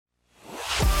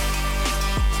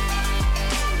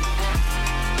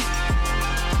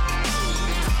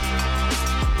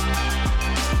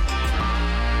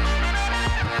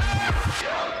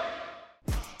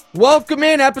Welcome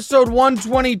in episode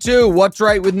 122. What's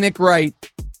Right with Nick Wright,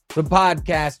 the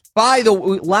podcast. By the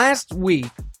way, last week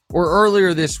or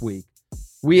earlier this week,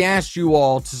 we asked you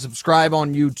all to subscribe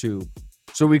on YouTube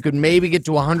so we could maybe get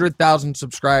to 100,000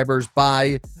 subscribers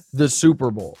by the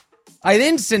Super Bowl. I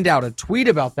then sent out a tweet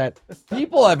about that.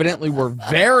 People evidently were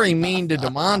very mean to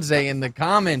DeMonze in the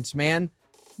comments, man.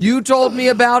 You told me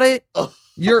about it.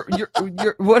 You're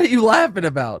what are you laughing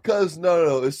about? Because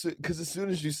because as soon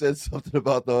as you said something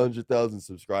about the 100,000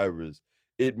 subscribers,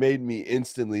 it made me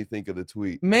instantly think of the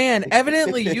tweet. Man,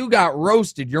 evidently you got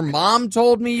roasted. Your mom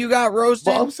told me you got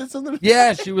roasted. Mom said something?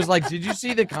 Yeah, she was like, did you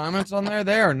see the comments on there?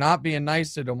 They are not being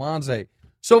nice to DeMonze.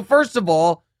 So first of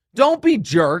all, don't be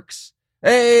jerks.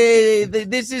 Hey,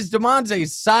 this is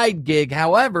DeMonze's side gig.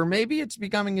 However, maybe it's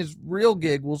becoming his real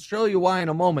gig. We'll show you why in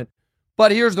a moment.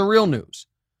 But here's the real news.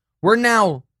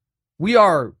 We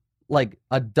are like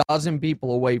a dozen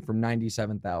people away from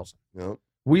 97,000. Yep.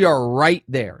 We are right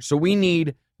there. So we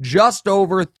need just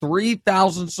over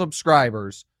 3,000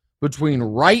 subscribers between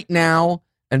right now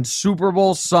and Super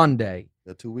Bowl Sunday.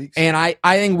 2 weeks. And I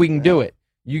think we can do it.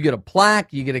 You get a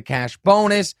plaque. You get a cash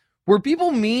bonus. Were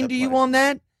people mean to you on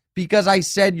that because I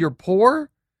said you're poor?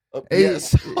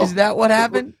 Yes. Is that what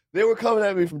happened? They were coming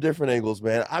at me from different angles,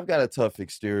 man. I've got a tough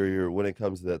exterior when it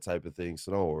comes to that type of thing,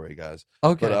 so don't worry, guys.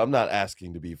 Okay. But I'm not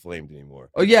asking to be flamed anymore.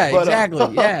 Oh, yeah,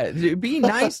 exactly. Yeah, be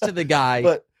nice to the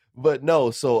guy. But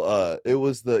no, so it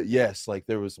was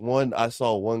there was one, I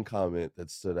saw one comment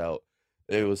that stood out.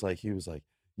 It was like, he was like,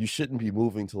 you shouldn't be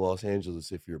moving to Los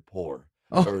Angeles if you're poor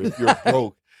or if you're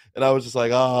broke. And I was just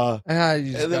like, and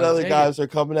then other guys are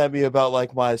coming at me about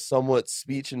like my somewhat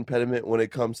speech impediment when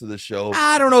it comes to the show.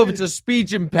 I don't know if it's a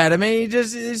speech impediment. You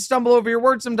just stumble over your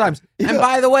words sometimes. Yeah. And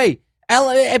by the way,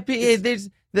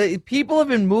 the people have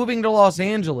been moving to Los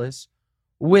Angeles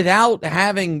without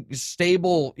having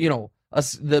stable,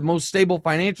 the most stable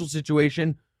financial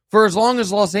situation for as long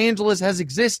as Los Angeles has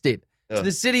existed. Yeah. It's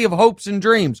the city of hopes and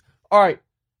dreams. All right,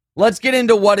 let's get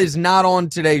into what is not on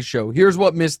today's show. Here's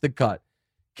what missed the cut.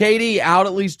 KD out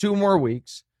at least 2 more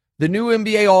weeks. The new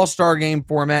NBA All-Star Game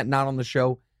format not on the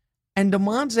show. And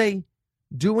DeMonze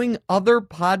doing other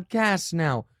podcasts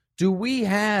now. Do we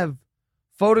have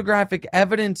photographic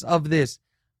evidence of this?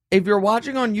 If you're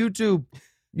watching on YouTube,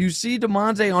 you see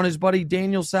DeMonze on his buddy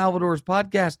Daniel Salvador's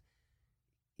podcast.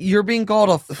 You're being called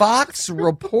a Fox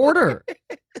reporter.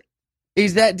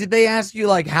 Did they ask you,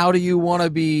 like, how do you want to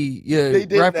be They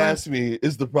didn't ask me,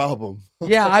 is the problem.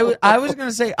 Yeah, I was going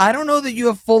to say, I don't know that you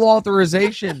have full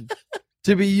authorization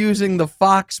to be using the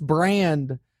Fox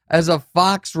brand as a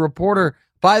Fox reporter.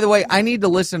 By the way, I need to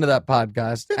listen to that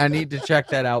podcast. I need to check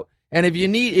that out. And if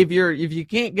you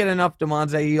can't get enough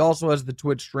DeMonze, he also has the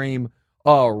Twitch stream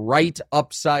right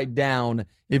upside down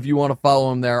if you want to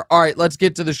follow him there. All right, let's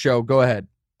get to the show. Go ahead.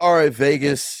 All right,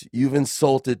 Vegas, you've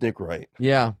insulted Nick Wright.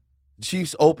 Yeah.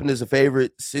 Chiefs opened as a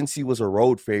favorite since he was a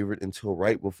road favorite until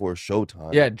right before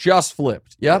showtime. Yeah, just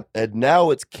flipped. Yep. And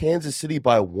now it's Kansas City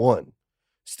by 1.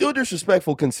 Still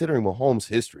disrespectful considering Mahomes'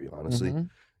 history, honestly. Mm-hmm.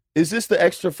 Is this the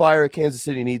extra fire Kansas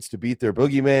City needs to beat their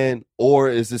boogeyman, or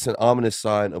is this an ominous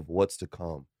sign of what's to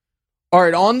come? All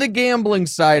right, on the gambling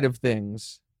side of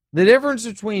things, the difference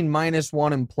between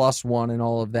 -1 and +1 and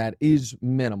all of that is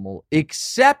minimal,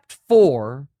 except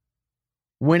for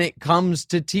when it comes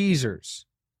to teasers.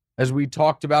 As we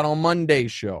talked about on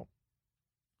Monday's show.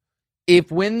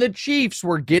 If when the Chiefs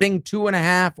were getting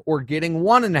 2.5 or getting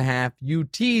 1.5, you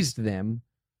teased them,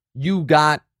 you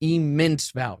got immense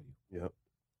value. Yep.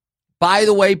 By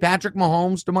the way, Patrick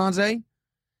Mahomes,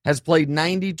 has played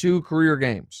 92 career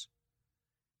games.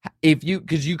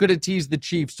 Because you could have teased the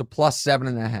Chiefs to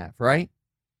 +7.5, right?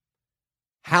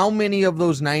 How many of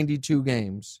those 92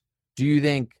 games do you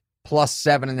think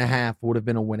 +7.5 would have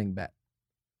been a winning bet?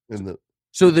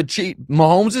 So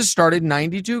Mahomes has started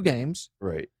 92 games.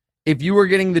 Right. If you were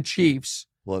getting the Chiefs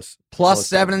plus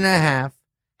 7.5,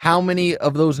 how many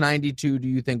of those 92 do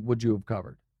you think would you have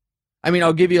covered? I mean,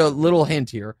 I'll give you a little hint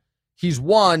here. He's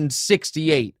won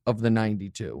 68 of the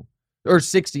 92, or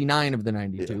 69 of the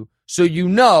 92. Yeah. So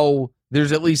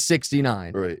there's at least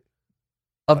 69. Right.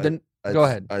 Go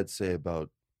ahead. I'd say about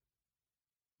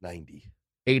 90.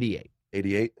 88.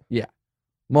 88? Yeah.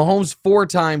 Mahomes 4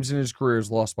 times in his career has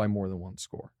lost by more than 1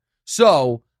 score.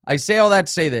 So I say all that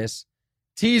to say this.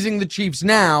 Teasing the Chiefs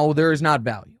now, there is not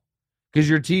value. Because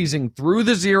you're teasing through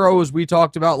the zero, as we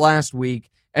talked about last week,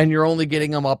 and you're only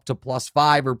getting them up to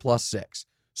 +5 or +6.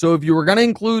 So if you were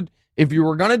going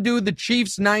to do the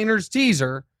Chiefs-Niners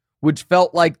teaser, which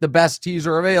felt like the best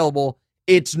teaser available,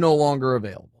 it's no longer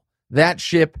available. That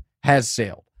ship has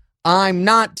sailed. I'm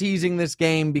not teasing this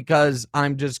game because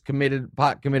I'm just committed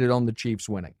on the Chiefs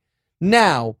winning.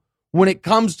 Now, when it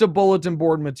comes to bulletin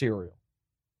board material,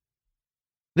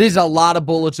 there's a lot of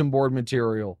bulletin board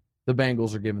material the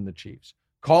Bengals are giving the Chiefs.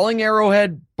 Calling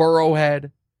Arrowhead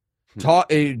Burrowhead.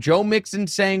 Joe Mixon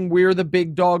saying we're the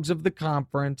big dogs of the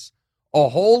conference. A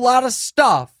whole lot of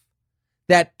stuff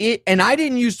and I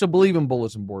didn't used to believe in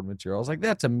bulletin board material. I was like,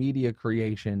 that's a media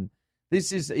creation. It's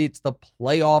the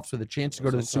playoffs with a chance to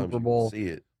go to the Super Bowl. See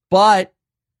it. But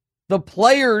the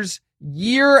players,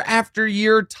 year after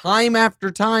year, time after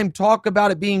time, talk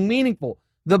about it being meaningful.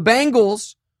 The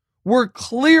Bengals were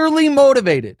clearly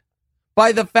motivated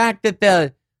by the fact that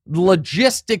the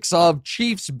logistics of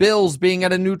Chiefs-Bills being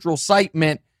at a neutral site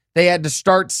meant they had to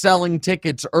start selling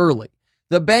tickets early.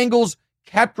 The Bengals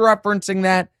kept referencing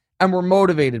that and were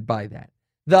motivated by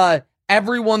that.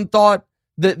 Everyone thought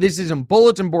that this isn't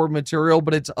bulletin board material,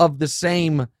 but it's of the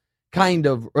same kind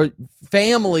of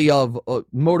family of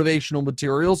motivational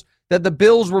materials, that the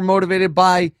Bills were motivated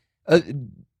by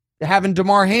having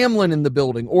Damar Hamlin in the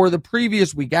building, or the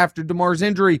previous week after Damar's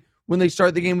injury when they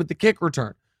start the game with the kick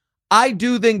return. I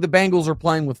do think the Bengals are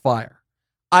playing with fire.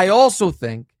 I also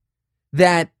think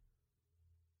that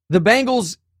the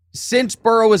Bengals, since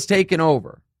Burrow has taken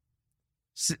over,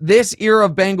 this era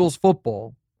of Bengals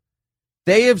football,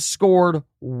 they have scored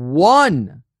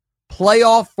one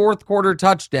playoff fourth quarter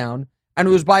touchdown, and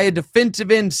it was by a defensive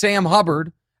end, Sam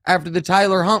Hubbard, after the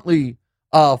Tyler Huntley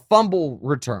fumble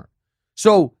return.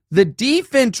 So the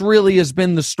defense really has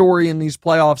been the story in these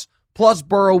playoffs, plus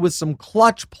Burrow with some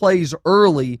clutch plays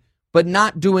early, but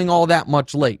not doing all that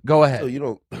much late. Go ahead.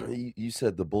 So you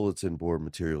said the bulletin board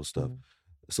material stuff. Mm-hmm.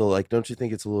 So, like, don't you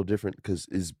think it's a little different? Because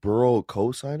is Burrow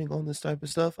co-signing on this type of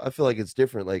stuff? I feel like it's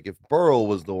different. Like, if Burrow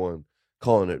was the one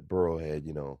calling it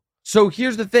Burrowhead, So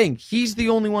here's the thing. He's the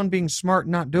only one being smart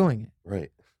and not doing it.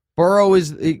 Right. Burrow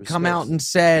is come out and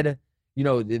said,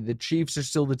 the Chiefs are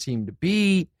still the team to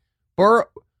beat.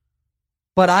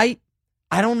 But I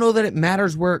don't know that it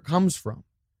matters where it comes from.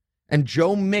 And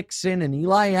Joe Mixon and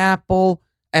Eli Apple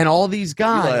and all these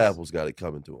guys. Eli Apple's got it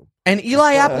coming to him. And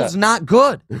Eli Apple's not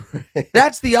good.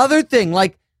 That's the other thing.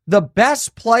 Like, the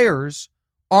best players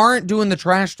aren't doing the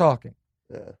trash talking.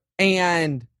 Yeah.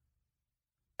 And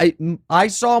I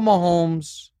saw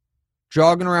Mahomes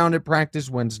jogging around at practice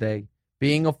Wednesday,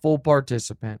 being a full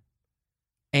participant.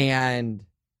 And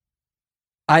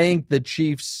I think the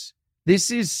Chiefs,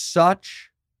 this is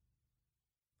such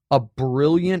a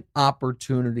brilliant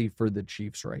opportunity for the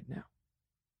Chiefs right now.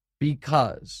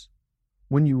 Because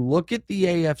when you look at the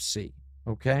AFC,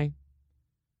 okay,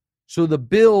 so the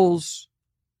Bills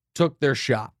took their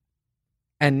shot.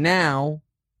 And now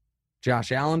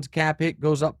Josh Allen's cap hit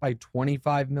goes up by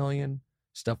 $25 million.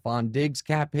 Stephon Diggs'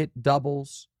 cap hit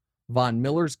doubles. Von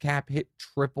Miller's cap hit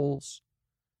triples.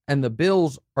 And the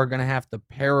Bills are going to have to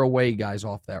pare away guys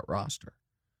off that roster.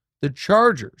 The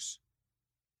Chargers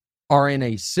are in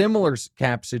a similar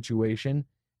cap situation,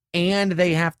 and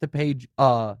they have to pay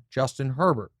Justin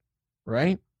Herbert,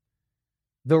 right?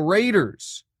 The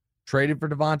Raiders traded for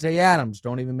Devontae Adams,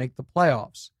 don't even make the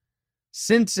playoffs.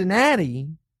 Cincinnati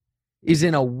is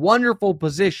in a wonderful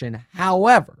position.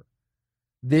 However,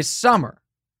 this summer,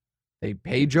 they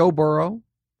pay Joe Burrow,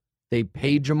 they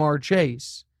pay Jamar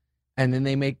Chase, and then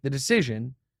they make the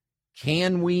decision,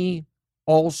 can we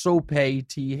also pay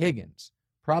T. Higgins?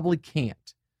 Probably can't.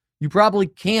 You probably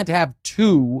can't have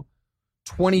two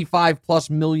 $25+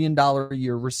 million a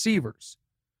year receivers.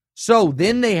 So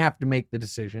then they have to make the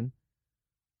decision,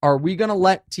 are we going to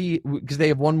let because they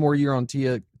have one more year on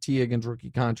T. Higgins' rookie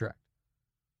contract.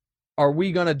 Are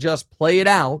we going to just play it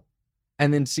out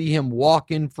and then see him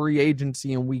walk in free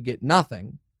agency and we get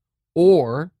nothing?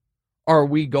 Or are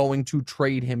we going to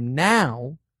trade him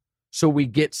now so we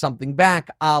get something back,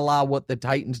 a la what the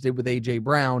Titans did with A.J.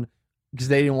 Brown, because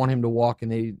they didn't want him to walk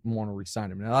and they didn't want to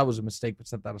re-sign him. Now, that was a mistake, but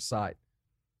set that aside.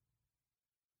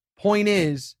 Point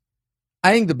is,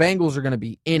 I think the Bengals are going to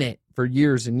be in it for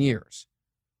years and years.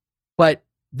 But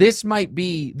this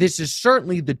is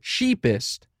certainly the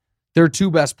cheapest their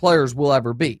two best players will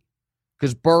ever be,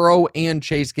 because Burrow and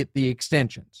Chase get the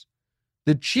extensions.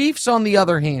 The Chiefs, on the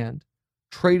other hand,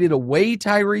 traded away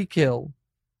Tyreek Hill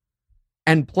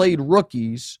and played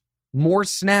rookies more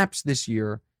snaps this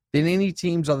year than any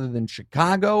teams other than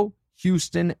Chicago,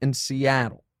 Houston, and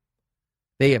Seattle.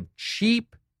 They have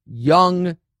cheap,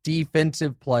 young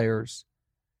defensive players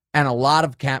and a lot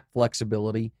of cap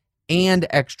flexibility and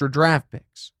extra draft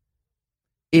picks.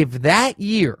 If that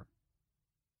year,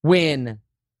 when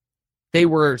they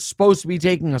were supposed to be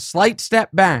taking a slight step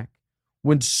back,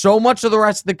 when so much of the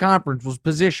rest of the conference was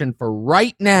positioned for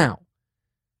right now,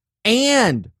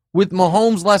 and with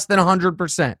Mahomes less than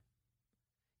 100%,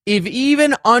 if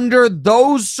even under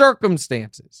those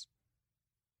circumstances,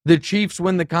 the Chiefs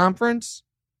win the conference,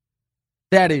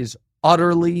 that is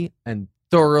utterly and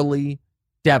thoroughly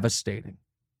devastating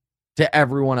to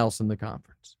everyone else in the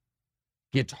conference.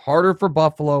 It gets harder for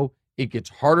Buffalo. It gets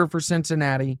harder for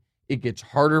Cincinnati. It gets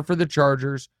harder for the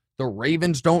Chargers. The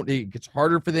Ravens don't. It gets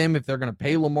harder for them if they're going to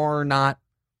pay Lamar or not.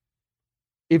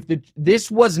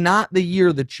 This was not the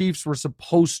year the Chiefs were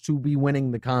supposed to be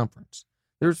winning the conference.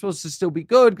 They're supposed to still be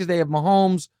good because they have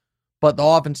Mahomes, but the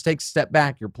offense takes a step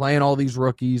back. You're playing all these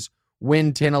rookies,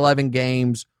 win 10, 11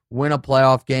 games, win a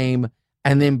playoff game,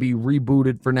 and then be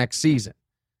rebooted for next season.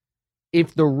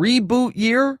 If the reboot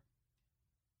year,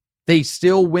 they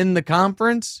still win the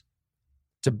conference,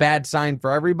 it's a bad sign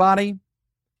for everybody.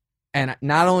 And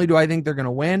not only do I think they're going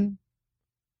to win,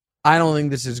 I don't think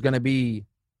this is going to be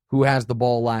who has the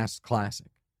ball last classic.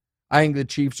 I think the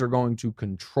Chiefs are going to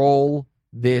control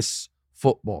this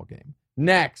football game.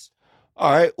 Next.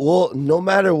 All right. Well, no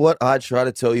matter what I try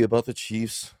to tell you about the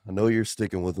Chiefs, I know you're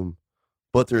sticking with them,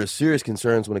 but there are serious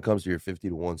concerns when it comes to your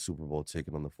 50-1 Super Bowl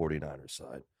ticket on the 49ers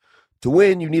side. To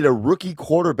win, you need a rookie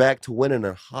quarterback to win in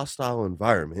a hostile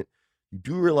environment. You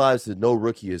do realize that no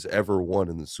rookie has ever won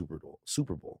in the Super Bowl,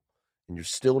 and you're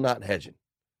still not hedging.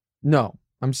 No,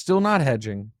 I'm still not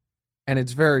hedging, and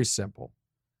it's very simple.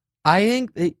 I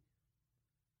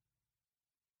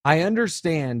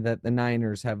understand that the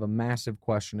Niners have a massive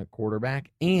question at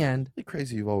quarterback, and it's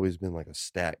crazy you've always been like a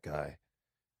stat guy.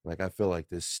 Like, I feel like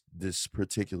this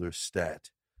particular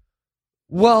stat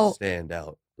stand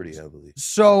out pretty heavily.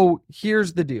 So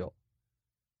here's the deal.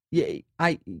 Yeah,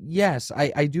 I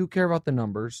do care about the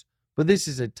numbers, but this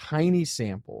is a tiny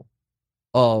sample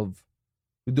of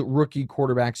the rookie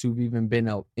quarterbacks who've even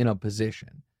been in a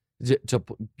position to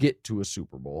get to a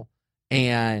Super Bowl.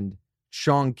 And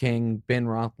Sean King, Ben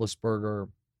Roethlisberger,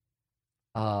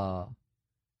 I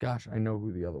know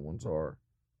who the other ones are.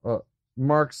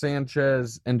 Mark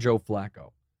Sanchez and Joe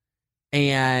Flacco.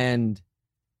 And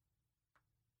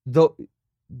the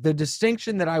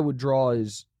distinction that I would draw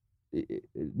is a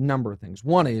number of things.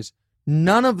 One is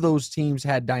none of those teams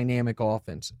had dynamic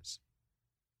offenses.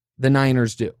 The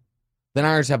Niners do. The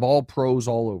Niners have all pros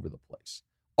all over the place.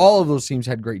 All of those teams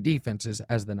had great defenses,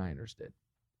 as the Niners did.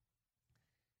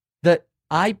 That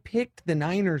I picked the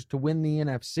Niners to win the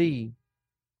NFC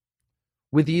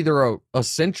with either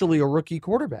essentially a rookie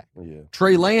quarterback. Yeah.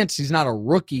 Trey Lance, he's not a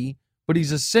rookie, but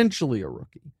he's essentially a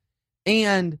rookie.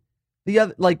 And the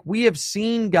other, we have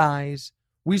seen guys,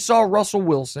 we saw Russell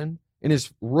Wilson in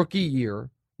his rookie year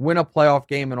win a playoff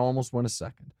game and almost win a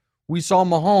second. We saw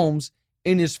Mahomes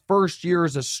in his first year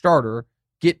as a starter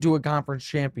get to a conference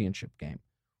championship game.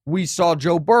 We saw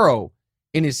Joe Burrow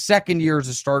in his second year as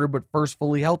a starter, but first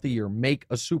fully healthy year, make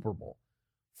a Super Bowl.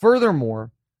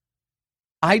 Furthermore,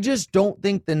 I just don't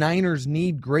think the Niners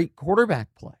need great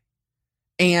quarterback play.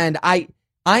 And I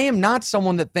am not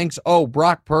someone that thinks, oh,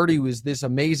 Brock Purdy was this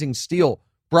amazing steal.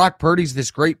 Brock Purdy's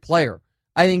this great player.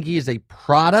 I think he is a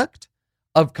product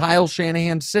of Kyle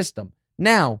Shanahan's system.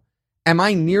 Now, am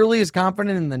I nearly as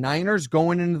confident in the Niners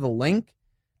going into the Link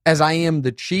as I am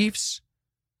the Chiefs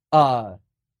at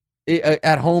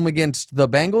home against the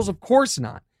Bengals? Of course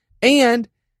not. And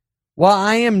while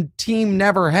I am team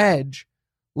never hedge,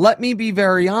 let me be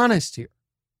very honest here.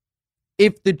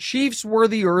 If the Chiefs were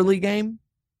the early game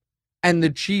and the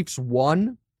Chiefs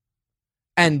won,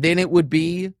 and then it would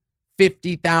be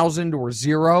 50,000 or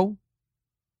 0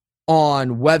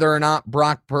 on whether or not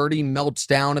Brock Purdy melts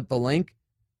down at the Link,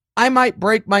 I might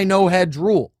break my no hedge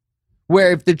rule.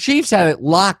 Where if the Chiefs had it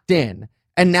locked in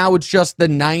and now it's just the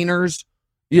Niners,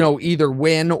 either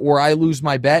win or I lose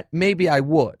my bet, maybe I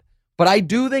would. But I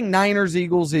do think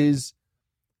Niners-Eagles is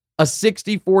a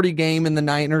 60-40 game in the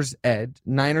Niners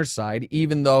side,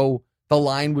 even though the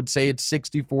line would say it's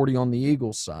 60-40 on the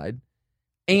Eagles side.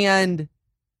 And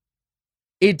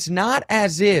it's not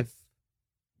as if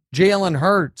Jalen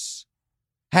Hurts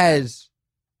has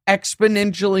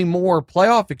exponentially more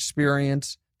playoff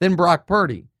experience than Brock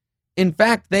Purdy. In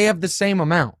fact, they have the same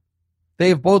amount. They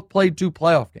have both played 2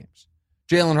 playoff games.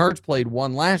 Jalen Hurts played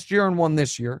 1 last year and 1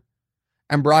 this year,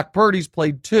 and Brock Purdy's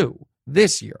played 2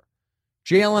 this year.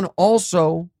 Jalen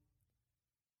also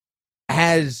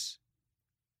has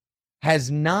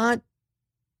not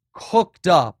cooked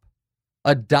up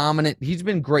a dominant, he's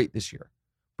been great this year,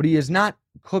 but he has not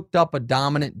cooked up a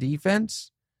dominant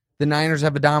defense. The Niners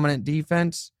have a dominant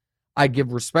defense. I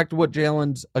give respect to what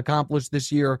Jalen's accomplished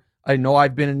this year. I know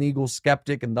I've been an Eagles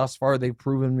skeptic, and thus far they've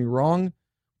proven me wrong,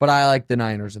 but I like the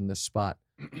Niners in this spot.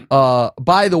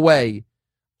 By the way,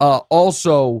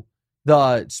 also,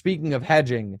 speaking of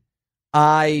hedging,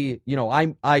 I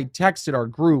texted our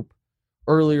group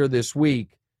earlier this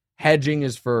week, hedging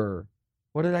is for,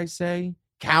 what did I say?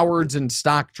 Cowards and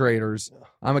stock traders.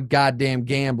 I'm a goddamn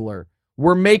gambler.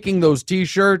 We're making those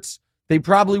t-shirts. They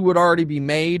probably would already be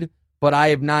made, but I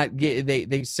have not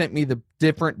they sent me the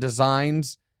different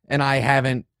designs and I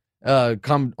haven't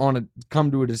come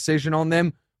to a decision on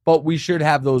them, but we should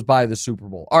have those by the Super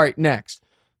Bowl. All right, next.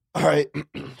 All right.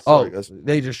 Sorry,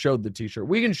 they just showed the t-shirt.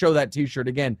 We can show that t-shirt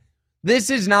again. This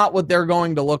is not what they're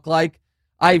going to look like.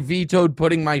 I vetoed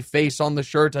putting my face on the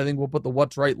shirt. I think we'll put the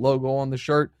What's Right logo on the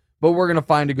shirt, but we're going to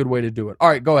find a good way to do it. All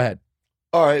right, go ahead.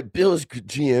 All right, Bills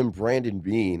GM Brandon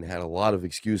Beane had a lot of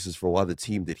excuses for why the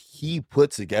team that he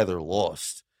put together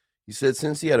lost. He said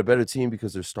since he had a better team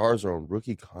because their stars are on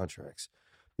rookie contracts.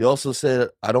 He also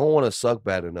said, I don't want to suck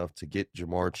bad enough to get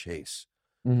Jamar Chase.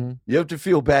 Mm-hmm. You have to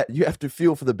feel bad. You have to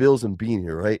feel for the Bills and Beane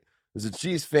here, right? As a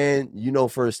Chiefs fan, you know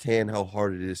firsthand how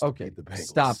hard it is to beat the Bengals.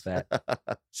 Stop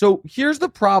that. So here's the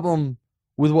problem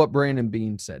with what Brandon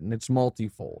Beane said, and it's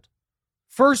multifold.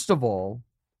 First of all,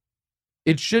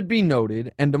 it should be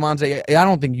noted, and Demonte, I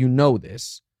don't think you know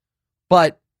this,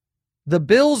 but the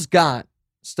Bills got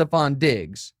Stephon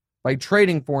Diggs by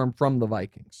trading for him from the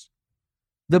Vikings.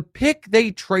 The pick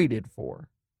they traded for,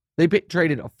 they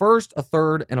traded a first, a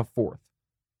third, and a fourth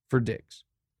for Diggs.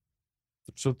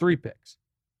 So 3 picks.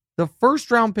 The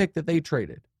first round pick that they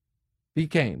traded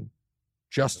became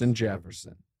Justin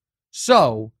Jefferson.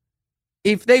 So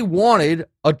if they wanted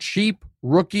a cheap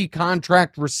rookie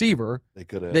contract receiver, they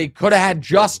could have had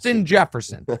Justin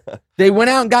Jefferson. They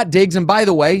went out and got Diggs, and by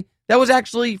the way, that was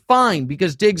actually fine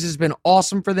because Diggs has been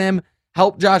awesome for them.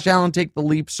 Help Josh Allen take the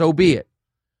leap, so be it.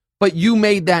 But you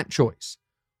made that choice.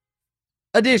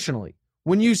 Additionally,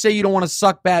 when you say you don't want to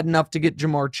suck bad enough to get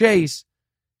Jamar Chase,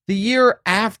 the year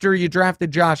after you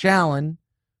drafted Josh Allen,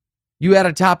 you had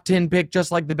a top 10 pick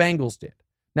just like the Bengals did.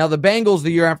 Now, the Bengals,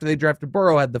 the year after they drafted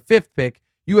Burrow, had the 5th pick.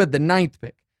 You had the 9th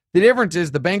pick. The difference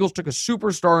is the Bengals took a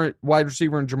superstar wide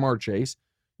receiver in Jamar Chase.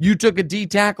 You took a D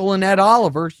tackle in Ed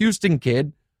Oliver, Houston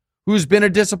kid, who's been a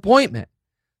disappointment.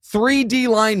 3 D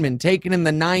linemen taken in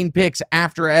the 9 picks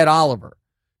after Ed Oliver.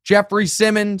 Jeffrey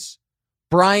Simmons,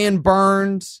 Brian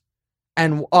Burns,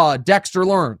 and Dexter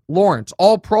Lawrence,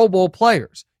 all Pro Bowl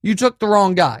players. You took the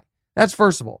wrong guy. That's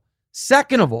first of all.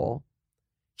 Second of all,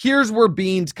 here's where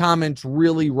Beane's comments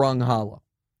really rung hollow.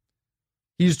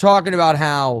 He's talking about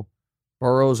how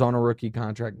Burrow's on a rookie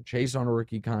contract and Chase on a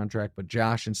rookie contract, but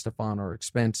Josh and Stephon are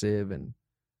expensive, and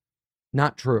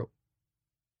not true.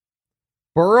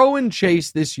 Burrow and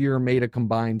Chase this year made a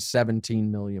combined $17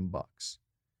 million.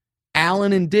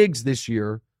 Allen and Diggs this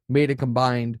year made a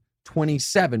combined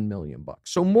 $27 million.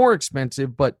 So more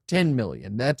expensive, but $10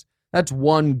 million. That's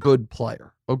one good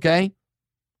player, okay?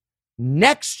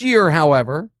 Next year,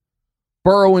 however,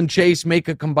 Burrow and Chase make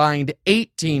a combined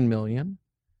 $18 million,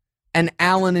 and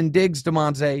Allen and Diggs,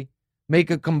 DeMonte,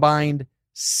 make a combined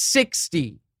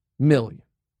 $60 million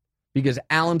because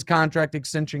Allen's contract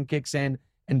extension kicks in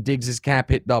and Diggs' cap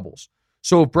hit doubles.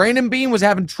 So if Brandon Beane was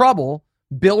having trouble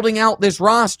building out this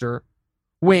roster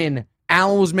when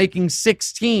Allen was making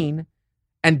 16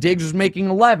 and Diggs was making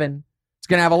 11, it's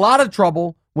going to have a lot of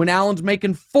trouble when Allen's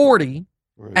making 40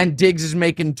 and Diggs is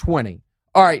making 20.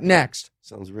 All right, next.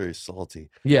 Sounds very salty.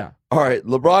 Yeah. All right,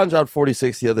 LeBron dropped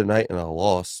 46 the other night in a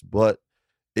loss, but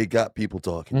it got people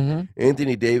talking. Mm-hmm.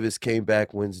 Anthony Davis came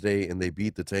back Wednesday, and they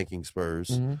beat the tanking Spurs.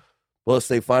 Mm-hmm. Plus,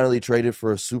 they finally traded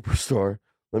for a superstar.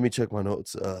 Let me check my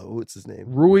notes. What's his name?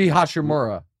 Rui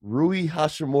Hachimura. Rui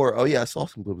Hachimura. Oh, yeah, I saw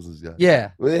some clips of this guy.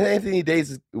 Yeah. With Anthony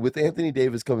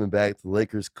Davis coming back, the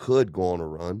Lakers could go on a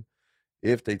run.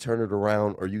 If they turn it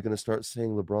around, are you going to start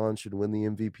saying LeBron should win the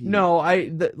MVP? No,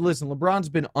 listen, LeBron's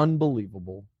been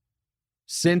unbelievable.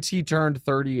 Since he turned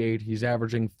 38, he's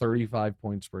averaging 35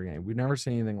 points per game. We've never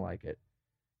seen anything like it.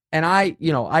 And I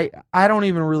don't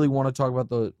even really want to talk about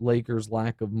the Lakers'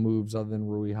 lack of moves other than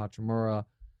Rui Hachimura.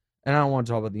 And I don't want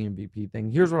to talk about the MVP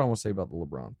thing. Here's what I want to say about the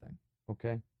LeBron thing,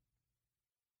 okay?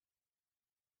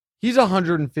 He's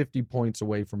 150 points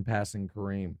away from passing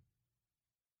Kareem.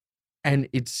 And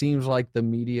it seems like the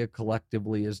media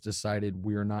collectively has decided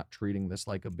we're not treating this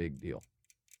like a big deal.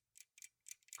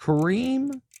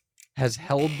 Kareem has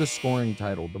held the scoring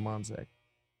title, DeMonte,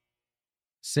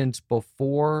 since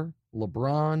before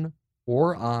LeBron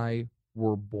or I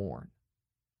were born.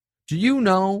 Do you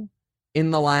know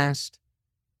in the last,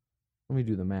 let me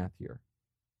do the math here,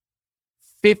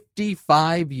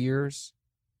 55 years,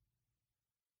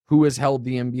 who has held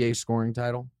the NBA scoring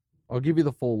title? I'll give you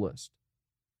the full list.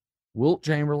 Wilt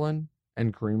Chamberlain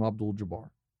and Kareem Abdul-Jabbar.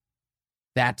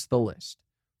 That's the list.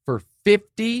 For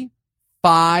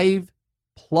 55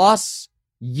 plus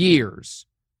years,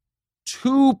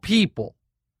 2 people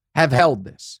have held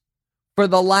this. For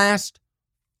the last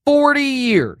 40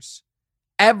 years,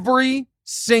 every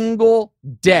single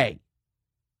day,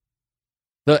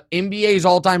 the NBA's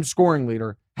all-time scoring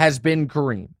leader has been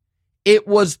Kareem. It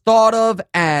was thought of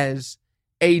as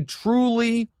a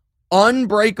truly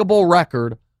unbreakable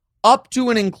record up to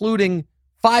and including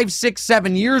 5, 6,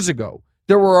 7 years ago.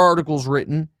 There were articles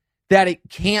written that it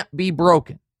can't be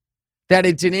broken, that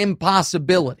it's an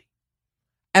impossibility.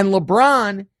 And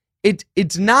LeBron,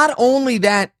 it's not only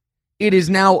that it is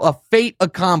now a fait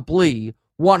accompli,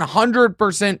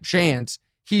 100% chance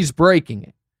he's breaking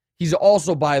it. He's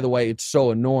also, by the way, it's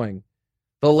so annoying.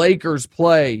 The Lakers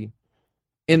play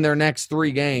in their next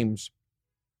 3 games.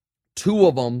 2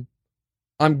 of them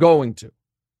I'm going to.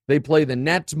 They play the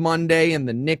Nets Monday and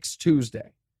the Knicks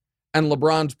Tuesday. And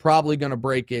LeBron's probably going to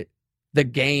break it the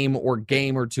game or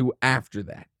two after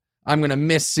that. I'm going to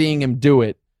miss seeing him do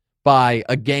it by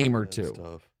a game or two.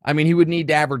 Tough. I mean, he would need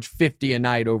to average 50 a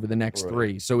night over the next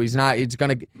 3. So he's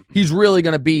really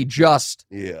going to be just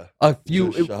a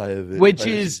few, just shy of it, which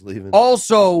is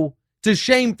also to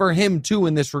shame for him too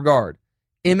in this regard.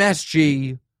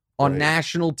 MSG on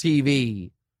national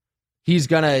TV, he's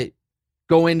going to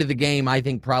go into the game, I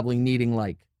think, probably needing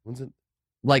like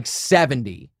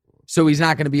 70. So he's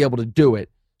not going to be able to do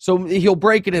it. So he'll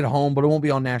break it at home, but it won't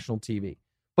be on national TV.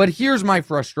 But here's my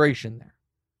frustration there.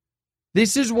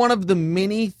 This is one of the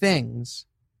many things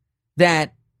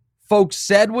that folks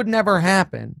said would never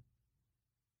happen.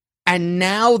 And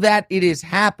now that it is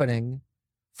happening,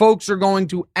 folks are going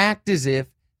to act as if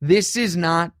this is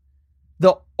not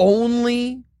the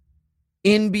only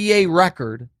NBA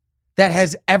record that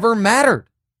has ever mattered.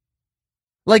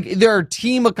 Like, there are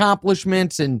team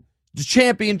accomplishments and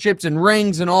championships and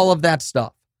rings and all of that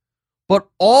stuff. But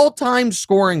all-time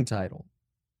scoring title,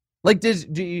 like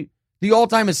the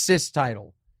all-time assist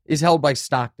title is held by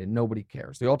Stockton. Nobody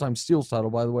cares. The all-time steals title,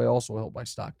 by the way, also held by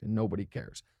Stockton. Nobody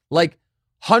cares. Like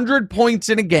 100 points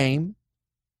in a game,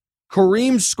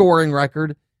 Kareem's scoring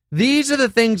record, these are the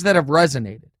things that have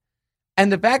resonated.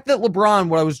 And the fact that LeBron,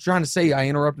 what I was trying to say, I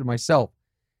interrupted myself,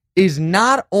 is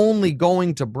not only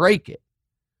going to break it,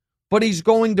 but he's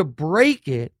going to break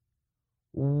it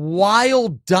while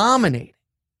dominating.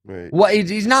 Right. Well,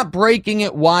 he's not breaking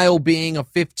it while being a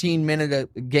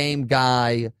 15-minute game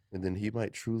guy. And then he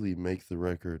might truly make the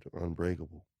record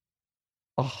unbreakable.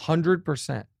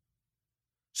 100%.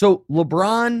 So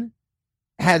LeBron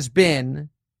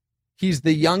he's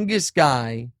the youngest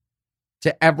guy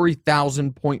to every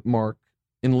 1,000-point mark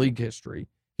in league history.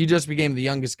 He just became the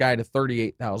youngest guy to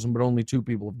 38,000, but only 2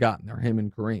 people have gotten there, him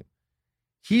and Kareem.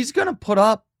 He's going to put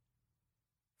up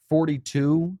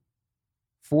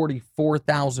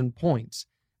 44,000 points.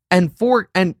 And for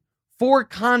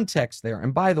context there,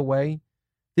 and by the way,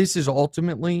 this is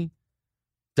ultimately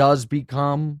does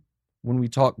become, when we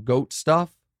talk GOAT stuff,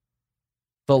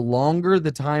 the longer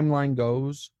the timeline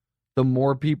goes, the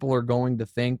more people are going to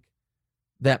think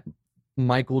that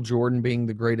Michael Jordan being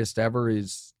the greatest ever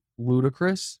is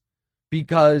ludicrous,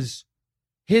 because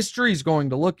history is going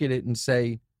to look at it and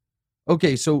say,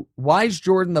 okay, so why is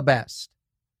Jordan the best?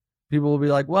 People will be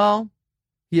like, well,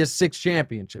 he has 6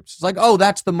 championships. It's like, oh,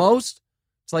 that's the most?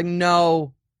 It's like,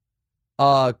 no.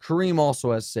 Kareem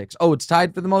also has 6. Oh, it's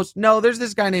tied for the most? No, there's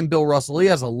this guy named Bill Russell. He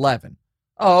has 11.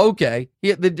 Oh, okay.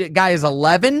 The guy is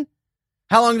 11?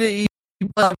 How long did he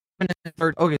play?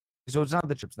 Okay, so it's not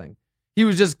the chips thing. He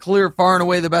was just clear, far and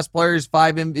away the best player. He's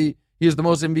 5 MVP. He has the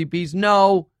most MVPs.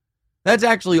 No, that's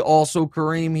actually also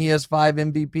Kareem. He has 5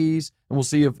 MVPs, and we'll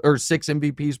see or 6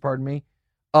 MVPs, pardon me.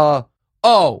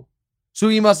 So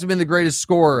he must have been the greatest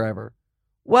scorer ever.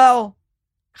 Well,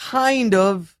 kind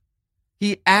of.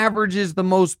 He averages the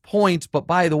most points, but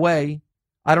by the way,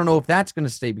 I don't know if that's going to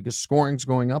stay because scoring's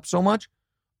going up so much.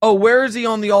 Oh, where is he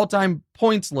on the all-time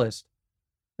points list?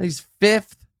 He's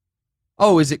 5th.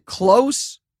 Oh, is it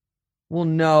close? Well,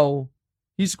 no.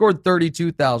 He scored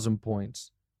 32,000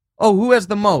 points. Oh, who has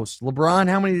the most? LeBron,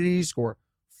 how many did he score?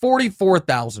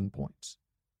 44,000 points.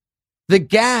 The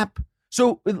gap,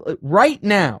 so right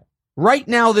now,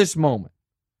 this moment,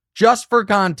 just for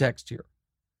context here,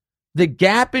 the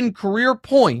gap in career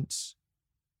points,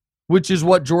 which is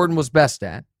what Jordan was best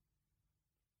at,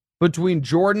 between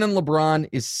Jordan and LeBron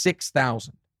is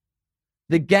 6,000.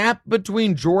 The gap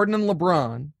between Jordan and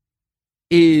LeBron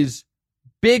is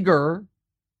bigger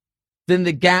than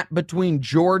the gap between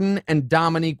Jordan and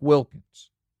Dominique Wilkins.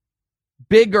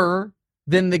 Bigger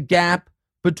than the gap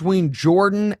between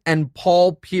Jordan and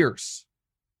Paul Pierce.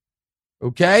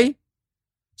 Okay?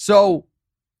 So,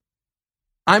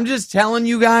 I'm just telling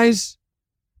you guys,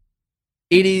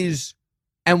 it is,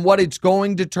 and what it's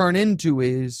going to turn into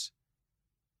is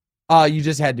You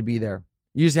just had to be there.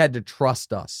 You just had to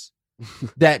trust us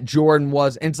that Jordan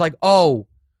was. And it's like, oh,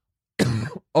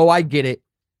 I get it.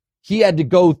 He had to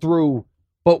go through,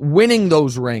 but winning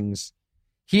those rings,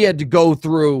 he had to go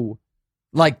through,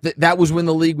 like, that was when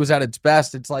the league was at its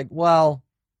best. It's like, well,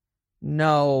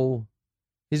 no.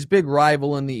 His big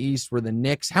rival in the East were the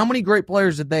Knicks. How many great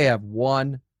players did they have?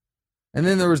 One. And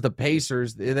then there was the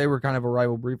Pacers. They were kind of a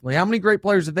rival briefly. How many great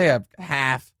players did they have?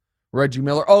 Half. Reggie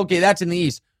Miller. Okay, that's in the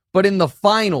East. But in the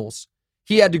finals,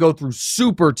 he had to go through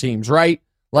super teams, right?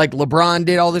 Like LeBron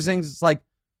did all these things. It's like,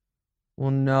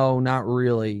 well, no, not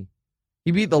really.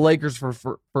 He beat the Lakers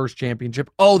for first championship.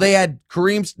 Oh, they had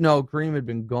Kareem. No, Kareem had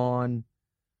been gone.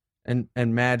 And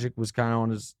Magic was kind of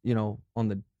on his, on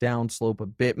the downslope a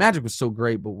bit. Magic was so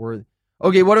great, but worthy.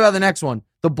 Okay, what about the next one?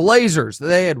 The Blazers.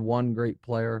 They had one great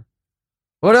player.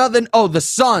 What about the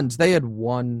Suns? They had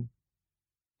one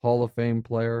Hall of Fame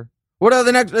player. What about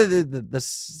the next? The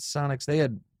Sonics. They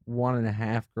had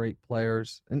 1.5 great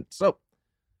players. And so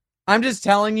I'm just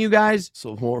telling you guys.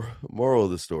 So moral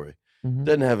of the story.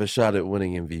 Doesn't have a shot at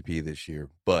winning MVP this year,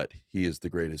 but he is the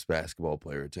greatest basketball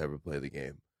player to ever play the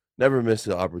game. Never miss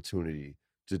an opportunity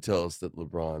to tell us that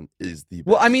LeBron is the best.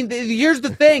 Well, I mean, here's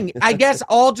the thing. I guess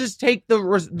I'll just take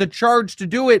the charge to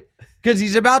do it because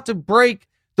he's about to break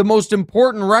the most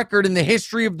important record in the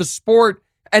history of the sport,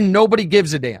 and nobody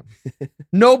gives a damn.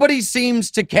 Nobody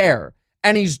seems to care.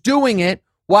 And he's doing it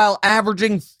while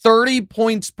averaging 30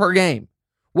 points per game.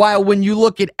 While when you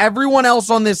look at everyone else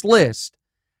on this list,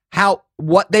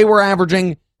 what they were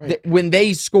averaging when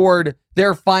they scored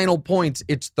their final points,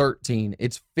 it's 13,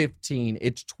 it's 15,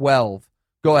 it's 12.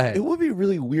 Go ahead. It would be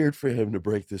really weird for him to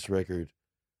break this record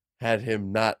had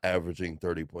him not averaging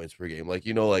 30 points per game. Like,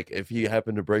 if he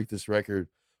happened to break this record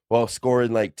while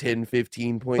scoring like 10,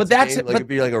 15 points a game, it'd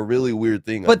be like a really weird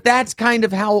thing. But that's kind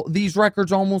of how these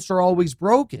records almost are always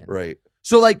broken. Right.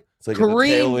 So, like, it's like Kareem, at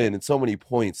the tail end, it's so many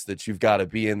points that you've got to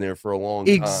be in there for a long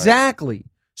time. Exactly.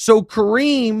 So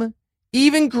when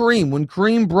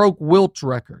Kareem broke Wilt's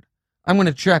record, I'm going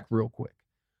to check real quick.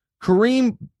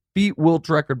 Kareem beat Wilt's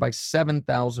record by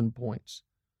 7,000 points.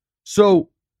 So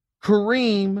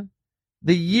Kareem,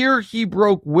 the year he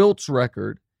broke Wilt's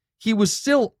record, he was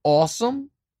still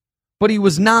awesome, but he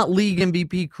was not league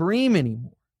MVP Kareem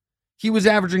anymore. He was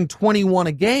averaging 21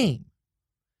 a game.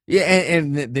 Yeah,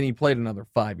 and then he played another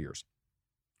 5 years.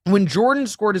 When Jordan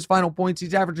scored his final points,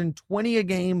 he's averaging 20 a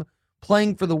game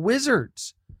playing for the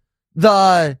Wizards.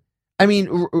 Another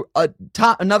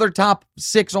top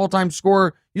 6 all-time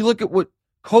scorer. You look at what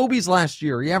Kobe's last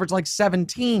year, he averaged like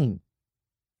 17.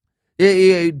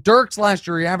 Dirk's last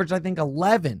year, he averaged, I think,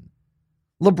 11.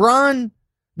 LeBron's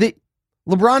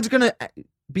going to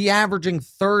be averaging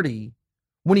 30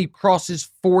 when he crosses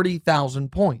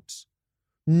 40,000 points.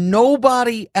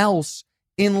 Nobody else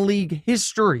in league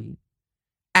history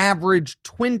averaged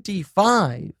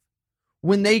 25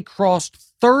 when they crossed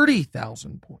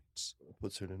 30,000 points.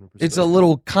 Puts it in perspective. It's a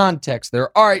little context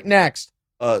there. All right, next.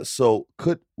 So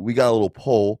we got a little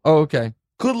poll. Oh, okay.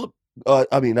 Not a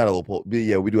little poll. But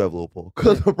yeah, we do have a little poll.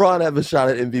 Could LeBron have a shot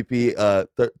at MVP?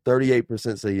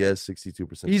 38% say yes,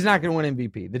 62%. He's not going to win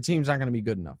MVP. The team's not going to be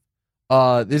good enough.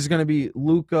 This is going to be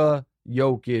Luka,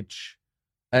 Jokic,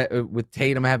 with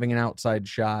Tatum having an outside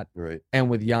shot, right, and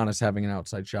with Giannis having an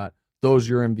outside shot. Those are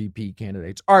your MVP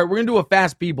candidates. All right, we're going to do a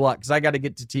fast B block because I got to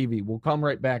get to TV. We'll come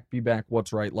right back. Be back.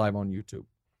 What's Right live on YouTube.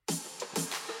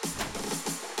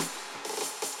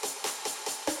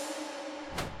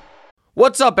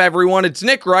 What's up, everyone? It's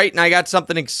Nick Wright, and I got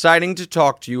something exciting to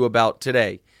talk to you about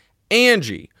today.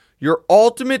 Angie, your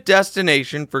ultimate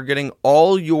destination for getting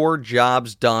all your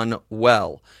jobs done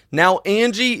well. Now,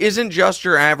 Angie isn't just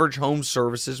your average home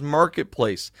services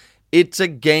marketplace. It's a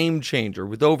game changer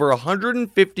with over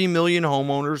 150 million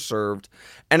homeowners served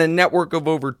and a network of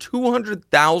over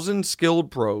 200,000 skilled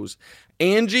pros.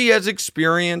 Angie has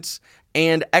experience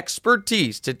and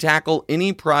expertise to tackle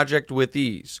any project with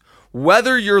ease.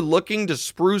 Whether you're looking to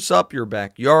spruce up your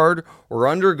backyard or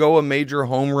undergo a major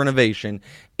home renovation,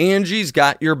 Angie's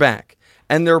got your back.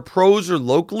 And their pros are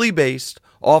locally based,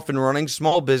 often running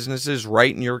small businesses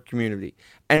right in your community.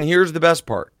 And here's the best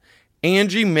part.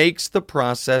 Angie makes the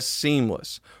process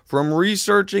seamless. From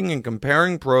researching and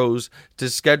comparing pros to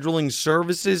scheduling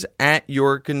services at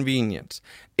your convenience.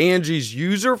 Angie's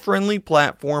user-friendly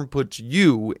platform puts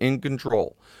you in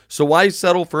control. So why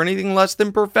settle for anything less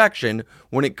than perfection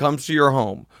when it comes to your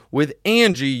home? With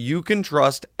Angie, you can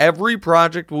trust every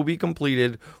project will be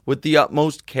completed with the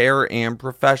utmost care and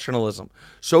professionalism.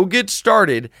 So get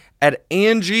started at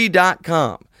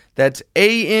Angie.com. That's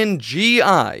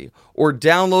ANGI, or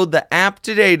download the app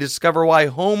today to discover why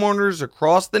homeowners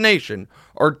across the nation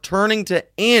are turning to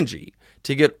Angie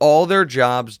to get all their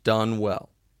jobs done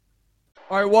well.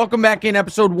 All right, welcome back in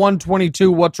episode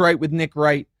 122, What's Right with Nick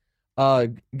Wright.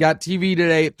 Got TV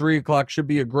today at 3 o'clock. Should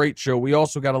be a great show. We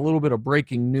also got a little bit of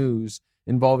breaking news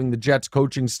involving the Jets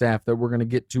coaching staff that we're going to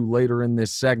get to later in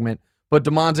this segment. But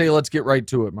DeMonte, let's get right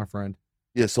to it, my friend.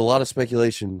 Yes, a lot of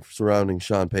speculation surrounding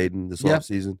Sean Payton this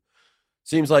offseason.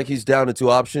 Seems like he's down to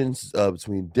two options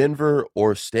between Denver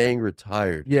or staying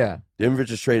retired. Yeah. Denver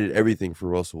just traded everything for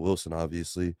Russell Wilson,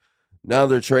 obviously. Now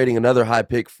they're trading another high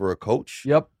pick for a coach.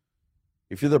 Yep.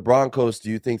 If you're the Broncos, do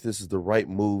you think this is the right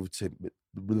move to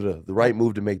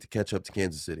make to catch up to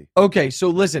Kansas City? Okay, so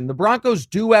listen, the Broncos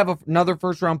do have another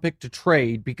first-round pick to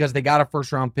trade because they got a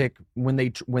first-round pick when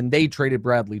they traded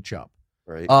Bradley Chubb.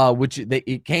 Right.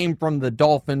 It came from the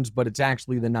Dolphins, but it's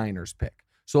actually the Niners pick.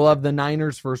 So we'll have the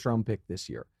Niners first-round pick this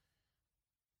year.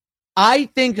 I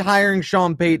think hiring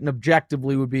Sean Payton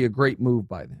objectively would be a great move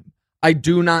by them. I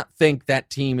do not think that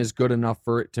team is good enough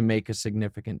for it to make a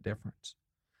significant difference.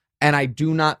 And I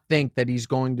do not think that he's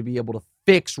going to be able to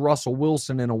fix Russell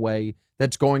Wilson in a way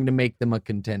that's going to make them a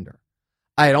contender.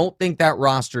 I don't think that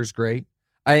roster's great.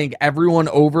 I think everyone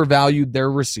overvalued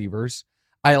their receivers.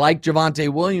 I like Javonte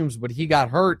Williams, but he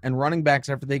got hurt, and running backs,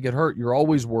 after they get hurt, you're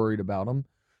always worried about them.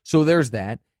 So there's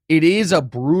that. It is a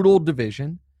brutal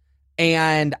division,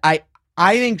 and I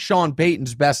think Sean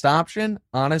Payton's best option,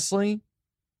 honestly,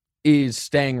 is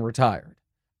staying retired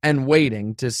and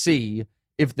waiting to see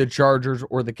if the Chargers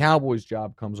or the Cowboys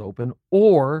job comes open,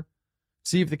 or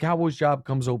see if the Cowboys job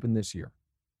comes open this year.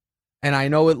 And I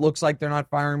know it looks like they're not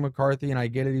firing McCarthy, and I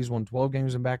get it. He's won 12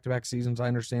 games in back-to-back seasons. I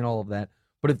understand all of that.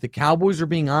 But if the Cowboys are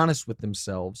being honest with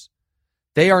themselves,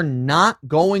 they are not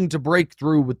going to break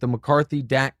through with the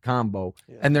McCarthy-Dak combo,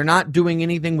 and they're not doing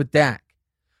anything with Dak.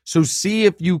 So see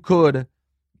if you could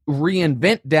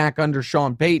reinvent Dak under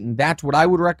Sean Payton. That's what I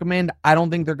would recommend. I don't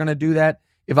think they're going to do that.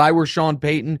 If I were Sean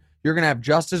Payton, you're going to have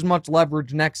just as much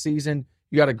leverage next season.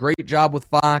 You got a great job with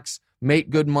Fox,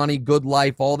 make good money, good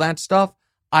life, all that stuff.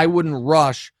 I wouldn't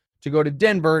rush to go to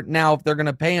Denver. Now, if they're going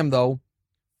to pay him, though,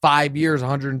 5 years,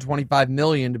 $125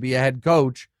 million to be a head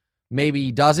coach, maybe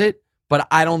he does it, but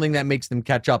I don't think that makes them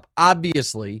catch up.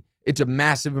 Obviously, it's a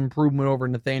massive improvement over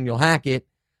Nathaniel Hackett,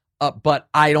 but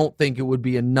I don't think it would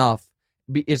be enough,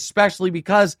 especially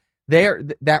because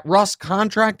that Russ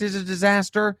contract is a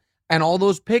disaster, and all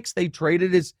those picks they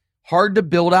traded is hard to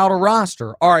build out a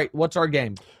roster. All right, what's our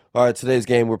game? All right, today's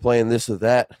game, we're playing this or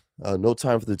that. No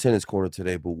time for the tennis corner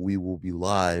today, but we will be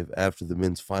live after the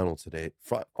men's final today,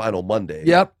 final Monday,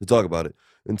 to talk about it.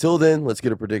 Until then, let's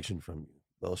get a prediction from you.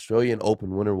 The Australian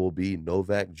Open winner will be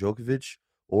Novak Djokovic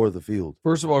or the field.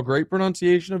 First of all, great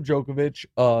pronunciation of Djokovic.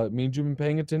 It means you've been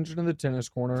paying attention to the tennis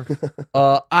corner.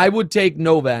 I would take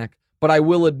Novak, but I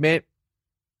will admit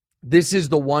this is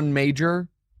the one major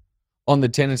on the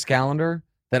tennis calendar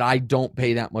that I don't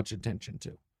pay that much attention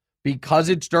to. Because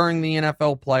it's during the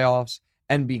NFL playoffs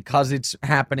and because it's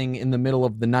happening in the middle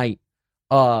of the night,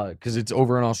 because it's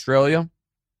over in Australia,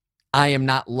 I am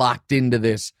not locked into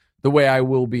this the way I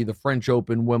will be the French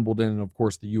Open, Wimbledon, and, of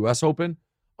course, the U.S. Open.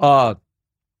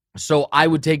 So I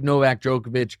would take Novak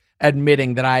Djokovic,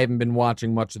 admitting that I haven't been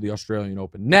watching much of the Australian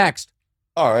Open. Next.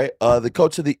 All right. The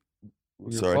coach of the...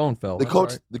 Your phone fell. The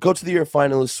coach of the year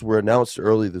finalists were announced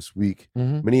early this week.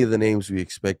 Mm-hmm. Many of the names we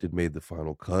expected made the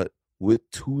final cut, with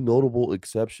two notable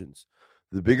exceptions.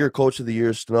 The bigger coach of the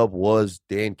year snub was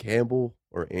Dan Campbell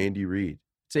or Andy Reid.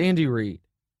 It's Andy Reid.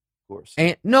 Of course.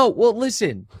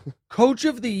 Listen, coach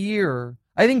of the year,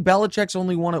 I think Belichick's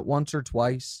only won it once or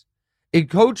twice. A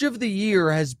coach of the year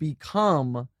has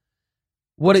become,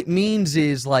 what it means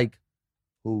is like,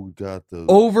 who got the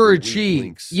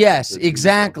overachieved. Yes,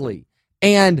 exactly.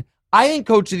 And I think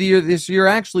coach of the year this year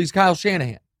actually is Kyle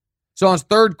Shanahan. So on his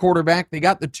third quarterback, they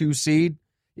got the 2 seed.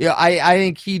 Yeah, I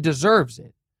think he deserves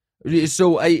it.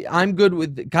 So I'm good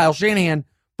with Kyle Shanahan,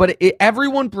 but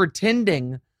everyone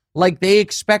pretending like they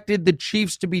expected the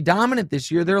Chiefs to be dominant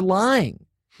this year, they're lying.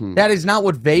 That is not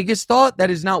what Vegas thought. That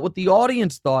is not what the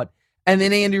audience thought. And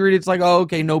then Andy Reid, it's like, oh,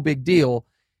 okay, no big deal.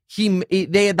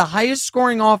 They had the highest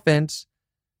scoring offense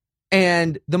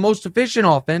and the most efficient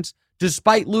offense,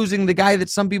 despite losing the guy that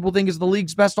some people think is the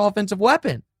league's best offensive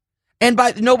weapon. And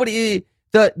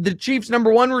the Chiefs'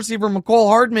 number one receiver, McCall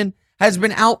Hardman, has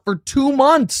been out for 2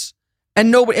 months.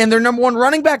 And their number one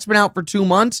running back's been out for 2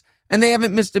 months, and they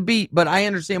haven't missed a beat. But I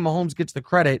understand Mahomes gets the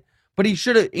credit. But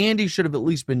Andy should have at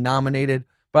least been nominated.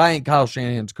 But I think Kyle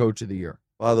Shanahan's coach of the year.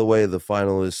 By the way, the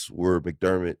finalists were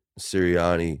McDermott,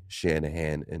 Sirianni,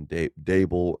 Shanahan, and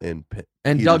Dable and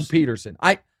Doug Peterson.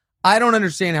 I don't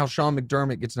understand how Sean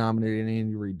McDermott gets nominated and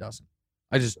Andy Reid doesn't.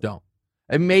 I just don't.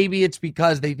 And maybe it's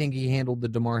because they think he handled the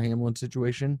DeMar Hamlin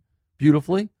situation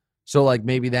beautifully. So, like,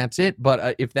 maybe that's it.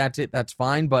 But if that's it, that's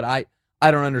fine. But I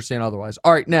don't understand otherwise.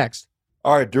 All right, next.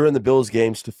 All right, during the Bills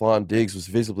game, Stephon Diggs was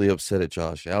visibly upset at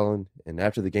Josh Allen, and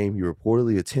after the game, he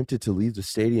reportedly attempted to leave the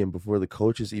stadium before the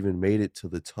coaches even made it to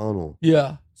the tunnel.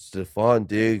 Yeah. Stephon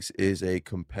Diggs is a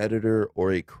competitor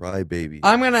or a crybaby.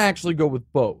 I'm going to actually go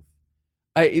with both.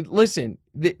 Listen,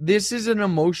 this is an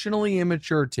emotionally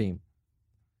immature team,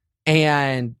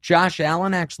 and Josh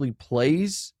Allen actually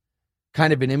plays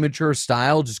kind of an immature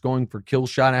style, just going for kill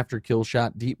shot after kill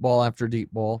shot, deep ball after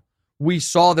deep ball. We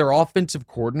saw their offensive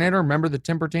coordinator. Remember the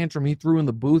temper tantrum he threw in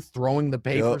the booth, throwing the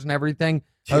papers and everything?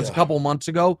 That was a couple months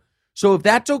ago. So if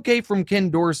that's okay from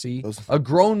Ken Dorsey, a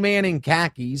grown man in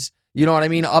khakis, you know what I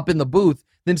mean, up in the booth,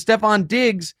 then Stephon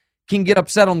Diggs can get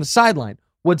upset on the sideline.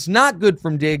 What's not good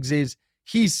from Diggs is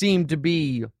he seemed to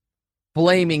be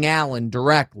blaming Allen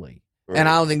directly. Right. And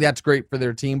I don't think that's great for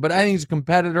their team. But I think he's a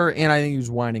competitor, and I think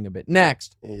he's whining a bit.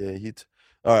 Next. Yeah,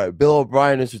 all right, Bill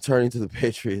O'Brien is returning to the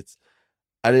Patriots.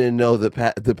 I didn't know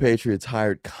the Patriots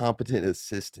hired competent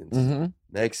assistants. Mm-hmm.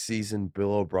 Next season,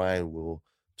 Bill O'Brien will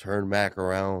turn Mac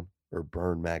around or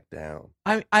burn Mac down.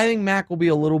 I think Mac will be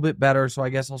a little bit better, so I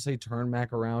guess I'll say turn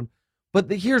Mac around. But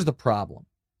here's the problem.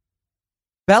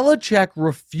 Belichick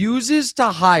refuses to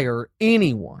hire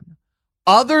anyone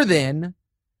other than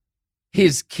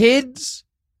his kids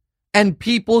and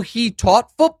people he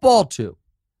taught football to.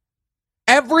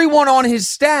 Everyone on his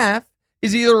staff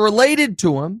is either related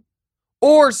to him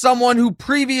or someone who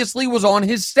previously was on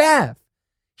his staff.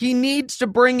 He needs to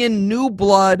bring in new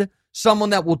blood, someone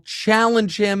that will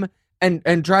challenge him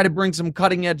and try to bring some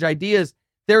cutting-edge ideas.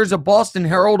 There's a Boston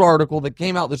Herald article that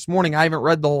came out this morning. I haven't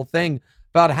read the whole thing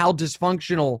about how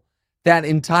dysfunctional that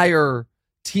entire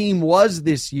team was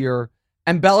this year.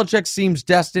 And Belichick seems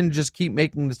destined to just keep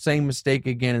making the same mistake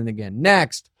again and again.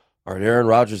 Next. All right, Aaron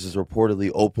Rodgers is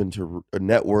reportedly open to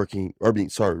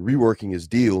reworking his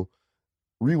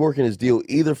deal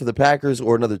either for the Packers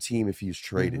or another team if he's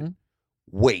traded. Mm-hmm.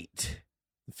 Wait.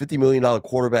 The $50 million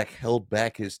quarterback held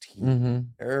back his team. Mm-hmm.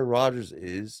 Aaron Rodgers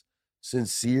is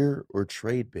sincere or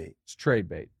trade bait? It's trade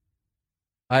bait.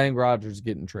 I think Rodgers is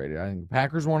getting traded. I think the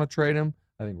Packers want to trade him.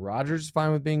 I think Rodgers is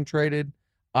fine with being traded.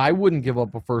 I wouldn't give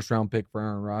up a first-round pick for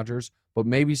Aaron Rodgers, but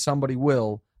maybe somebody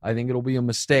will. I think it'll be a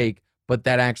mistake, but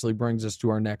that actually brings us to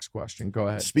our next question. Go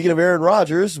ahead. Speaking of Aaron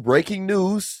Rodgers, breaking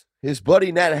news. His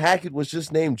buddy Nat Hackett was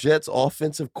just named Jets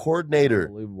offensive coordinator.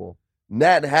 Unbelievable.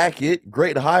 Nat Hackett,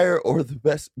 great hire or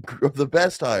the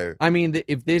best hire? I mean,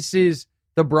 if this is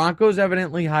the Broncos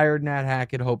evidently hired Nat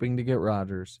Hackett hoping to get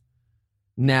Rodgers.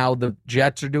 Now the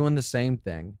Jets are doing the same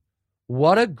thing.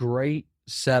 What a great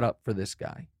setup for this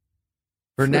guy.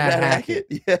 For Nat Hackett.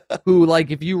 Yeah. Who,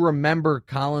 like, if you remember,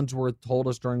 Collinsworth told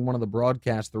us during one of the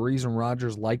broadcasts, the reason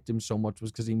Rodgers liked him so much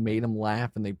was because he made him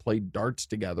laugh and they played darts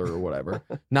together or whatever.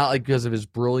 Not like because of his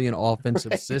brilliant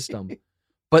offensive system.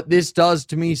 But this does,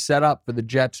 to me, set up for the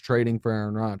Jets trading for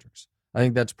Aaron Rodgers. I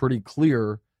think that's pretty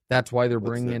clear. That's why they're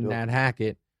bringing in Nat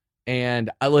Hackett. And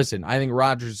listen, I think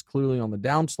Rodgers is clearly on the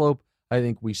downslope. I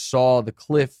think we saw the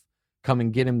cliff come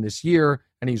and get him this year,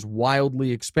 and he's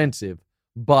wildly expensive.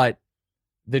 But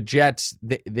the Jets,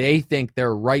 they think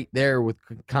they're right there with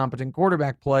competent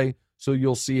quarterback play, so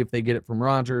you'll see if they get it from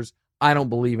Rodgers. I don't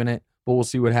believe in it, but we'll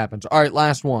see what happens. All right,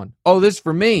 last one. Oh, this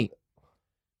for me.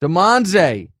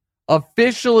 DeMonze,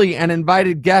 officially an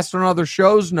invited guest on other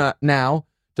shows now.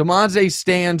 DeMonze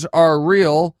stands are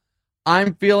real.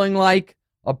 I'm feeling like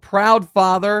a proud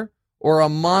father or a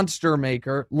monster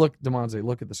maker. Look, DeMonze,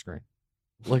 look at the screen.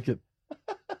 Look at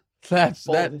that's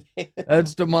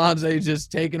DeMonze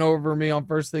just taking over me on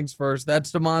First Things First.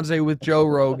 That's DeMonze with Joe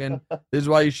Rogan. This is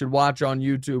why you should watch on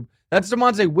YouTube. That's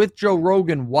DeMonze with Joe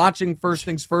Rogan watching First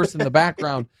Things First in the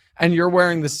background, and you're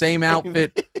wearing the same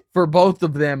outfit for both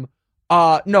of them.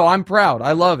 No, I'm proud.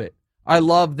 I love it. I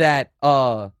love that.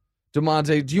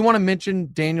 DeMonze, do you want to mention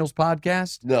Daniel's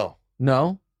podcast? No,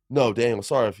 Daniel.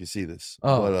 Sorry if you see this,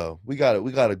 but we got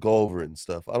to go over it and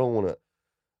stuff. I don't want to.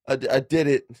 I did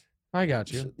it. I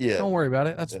got you. Yeah. Don't worry about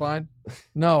it. That's fine.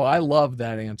 No, I love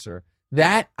that answer.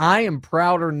 That I am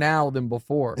prouder now than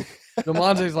before.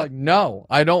 DeMonte's like, no,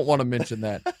 I don't want to mention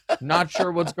that. Not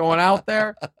sure what's going out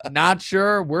there. Not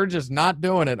sure. We're just not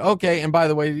doing it. Okay. And by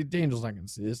the way, Daniel's not going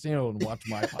to see this. Daniel doesn't watch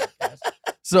my podcast.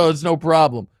 So it's no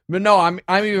problem. But no, I'm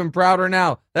even prouder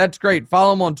now. That's great.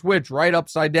 Follow him on Twitch, right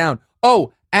upside down.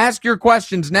 Oh, ask your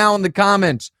questions now in the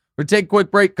comments. We'll take a quick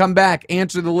break, come back,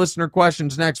 answer the listener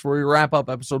questions next before we wrap up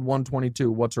episode 122.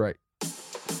 What's right?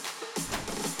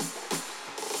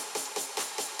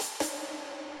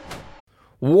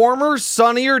 Warmer,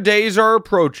 sunnier days are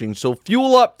approaching, so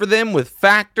fuel up for them with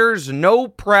Factor's no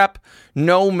prep,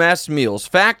 no mess meals.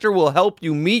 Factor will help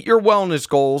you meet your wellness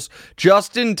goals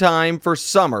just in time for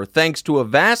summer, thanks to a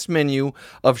vast menu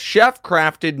of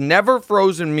chef-crafted,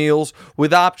 never-frozen meals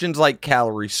with options like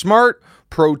Calorie Smart,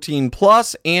 Protein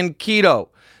Plus, and Keto.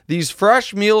 These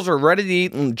fresh meals are ready to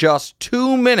eat in just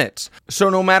 2 minutes.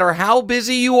 So no matter how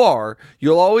busy you are,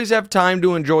 you'll always have time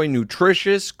to enjoy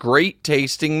nutritious,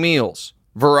 great-tasting meals.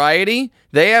 Variety?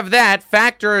 They have that.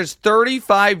 Factor has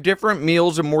 35 different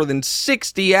meals and more than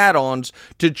 60 add-ons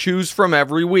to choose from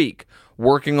every week.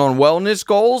 Working on wellness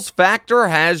goals? Factor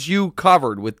has you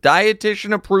covered with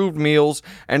dietitian-approved meals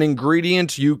and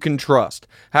ingredients you can trust.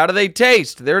 How do they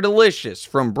taste? They're delicious.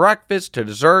 From breakfast to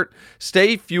dessert,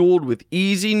 stay fueled with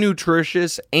easy,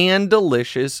 nutritious, and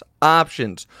delicious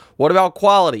options. What about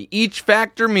quality? Each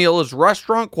Factor meal is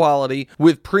restaurant quality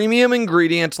with premium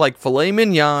ingredients like filet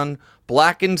mignon,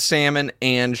 blackened salmon,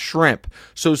 and shrimp.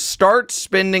 So start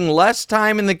spending less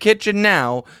time in the kitchen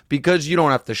now because you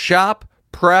don't have to shop,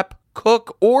 prep,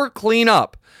 cook, or clean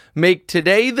up. Make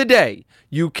today the day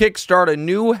you kickstart a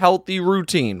new healthy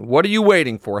routine. What are you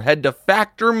waiting for? Head to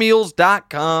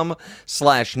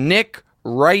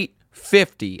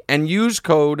factormeals.com/NickWright50 and use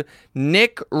code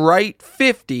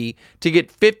NickWright50 to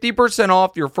get 50%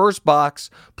 off your first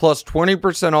box plus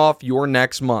 20% off your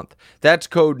next month. That's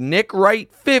code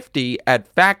NickWright50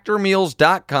 at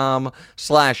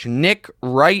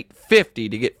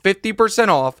factormeals.com/NickWright50 to get 50%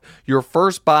 off your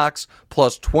first box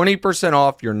plus 20%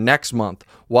 off your next month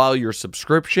while your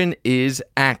subscription is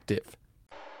active.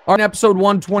 On episode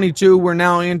 122, we're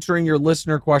now answering your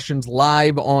listener questions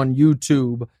live on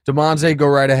YouTube. DeMonze, go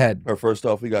right ahead. First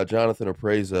off, we got Jonathan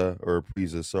Apreza,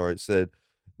 said,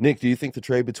 Nick, do you think the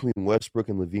trade between Westbrook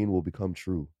and Levine will become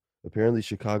true? Apparently,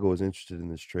 Chicago is interested in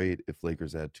this trade if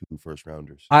Lakers add 2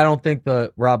 first-rounders. I don't think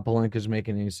that Rob Pelinka is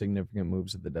making any significant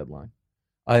moves at the deadline.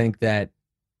 I think that,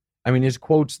 his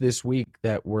quotes this week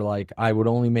that were like, I would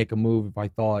only make a move if I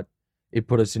thought it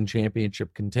put us in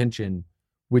championship contention,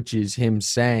 which is him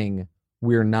saying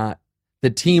the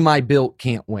team I built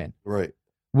can't win. Right.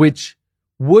 Which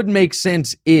would make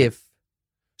sense if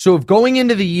going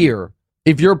into the year,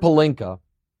 if you're Pelinka,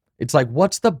 it's like,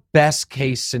 what's the best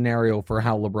case scenario for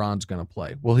how LeBron's going to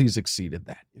play? Well, he's exceeded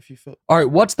that. All right,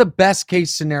 what's the best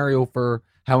case scenario for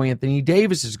how Anthony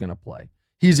Davis is going to play?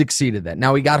 He's exceeded that.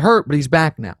 Now, he got hurt, but he's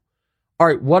back now. All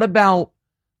right, what about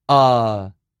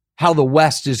how the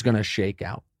West is going to shake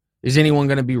out? Is anyone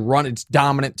going to be running? It's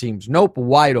dominant teams. Nope,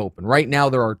 wide open. Right now,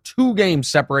 there are 2 games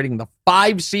separating the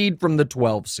 5 seed from the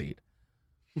 12 seed.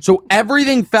 So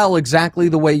everything fell exactly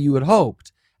the way you had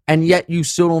hoped, and yet you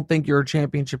still don't think you're a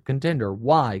championship contender.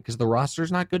 Why? Because the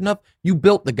roster's not good enough? You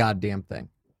built the goddamn thing.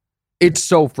 It's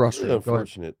so frustrating. It's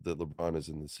unfortunate that LeBron is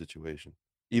in this situation,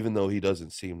 even though he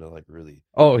doesn't seem to really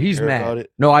he's care mad. About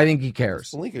it. No, I think he cares.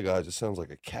 This Pelinka guy just sounds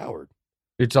like a coward.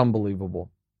 It's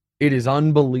unbelievable. It is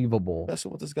unbelievable.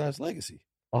 Messing with this guy's legacy.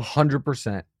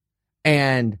 100%.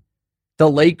 And the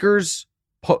Lakers,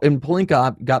 and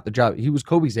Pelinka got the job. He was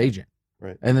Kobe's agent.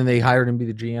 Right. And then they hired him to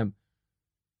be the GM.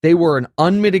 They were an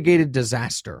unmitigated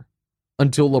disaster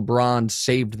until LeBron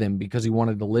saved them because he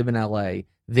wanted to live in LA,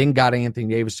 then got Anthony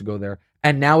Davis to go there.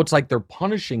 And now it's like they're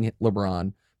punishing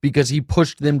LeBron because he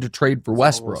pushed them to trade for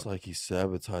Westbrook. It's like he's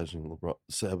sabotaging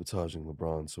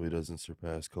LeBron so he doesn't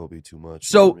surpass Kobe too much.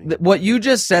 So what you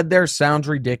just said there sounds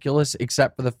ridiculous,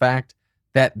 except for the fact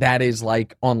that is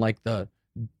like on like the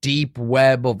deep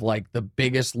web of like the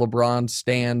biggest LeBron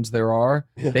stands there are.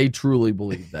 Yeah. They truly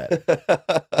believe that.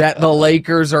 That the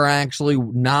Lakers are actually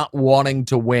not wanting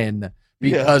to win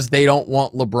because they don't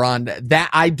want LeBron.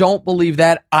 That I don't believe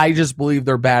that. I just believe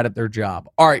they're bad at their job.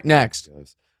 All right, next.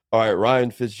 Yes. All right,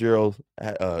 Ryan Fitzgerald.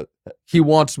 He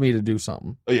wants me to do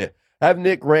something. Oh, yeah. Have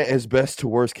Nick rant his best to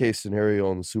worst case scenario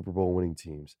on the Super Bowl winning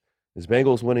teams. Is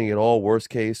Bengals winning at all worst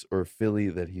case or Philly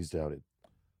that he's doubted?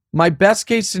 My best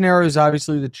case scenario is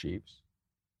obviously the Chiefs.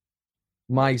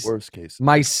 My worst case.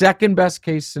 My second best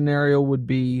case scenario would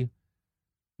be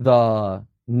the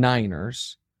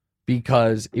Niners,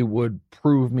 because it would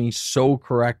prove me so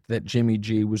correct that Jimmy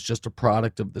G was just a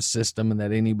product of the system and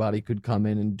that anybody could come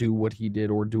in and do what he did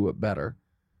or do it better.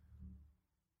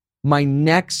 My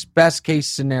next best case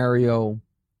scenario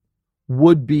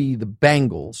would be the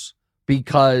Bengals,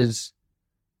 because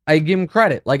I give him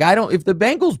credit. Like, if the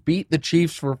Bengals beat the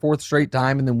Chiefs for a 4th straight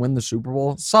time and then win the Super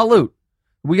Bowl, salute.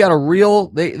 We got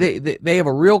they have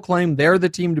a real claim. They're the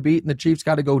team to beat, and the Chiefs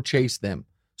got to go chase them.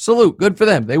 Salute. Good for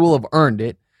them. They will have earned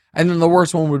it. And then the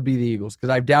worst one would be the Eagles, because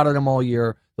I've doubted them all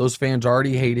year. Those fans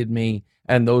already hated me,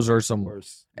 and those are some.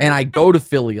 Worse. And I go to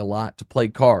Philly a lot to play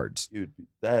cards. Dude,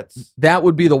 That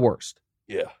would be the worst.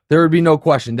 yeah. There would be no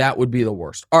question. That would be the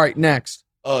worst. All right, next.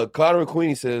 Connor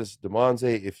Queenie says,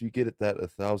 DeMonte, if you get it that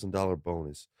 $1,000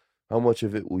 bonus, how much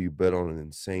of it will you bet on an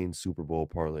insane Super Bowl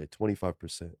parlay?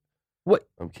 25%. What?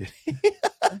 I'm kidding.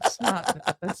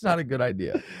 That's not a good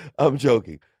idea. I'm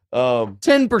joking.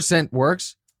 10%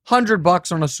 works.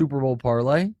 $100 on a Super Bowl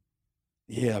parlay.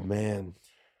 Yeah, man.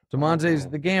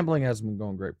 The gambling hasn't been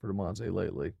going great for DeMonte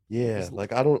lately. Yeah,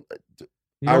 like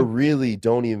I really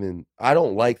don't even. I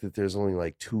don't like that. There's only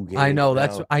like 2 games. I know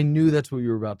now. I knew that's what you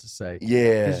were about to say.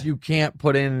 Yeah, because you can't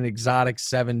put in an exotic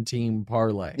 7-team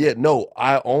parlay. Yeah, no.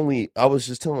 I was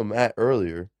just telling Matt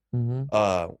earlier.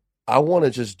 Mm-hmm. I want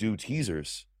to just do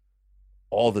teasers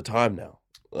all the time now.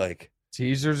 Like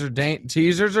teasers are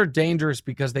dangerous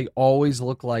because they always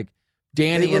look like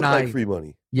Danny and I like free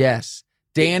money. Yes,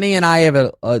 Danny and I have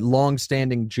a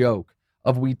long-standing joke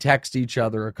of we text each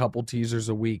other a couple teasers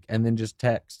a week and then just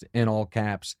text in all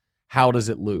caps, how does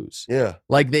it lose? Yeah.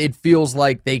 Like it feels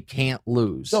like they can't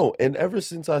lose. No, and ever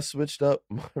since I switched up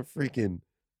the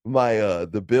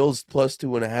Bills plus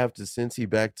 2.5 to Cincy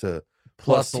back to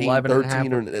plus 11,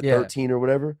 13 or 13 or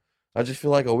whatever, I just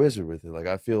feel like a wizard with it. Like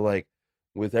I feel like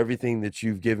with everything that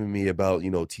you've given me about,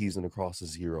 teasing across the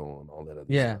zero and all that other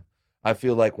stuff, I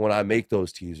feel like when I make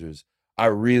those teasers, I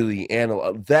really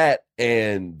analyze that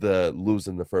and the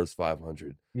losing the first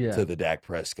 500 to the Dak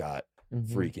Prescott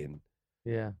freaking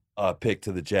pick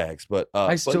to the Jags. But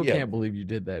I still can't believe you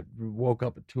did that. You woke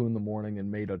up at 2 a.m. and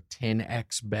made a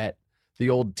 10x bet. The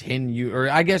old 10 or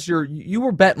I guess you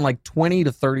were betting like $20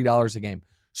 to $30 a game.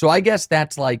 So I guess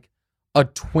that's like a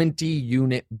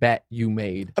 20-unit bet you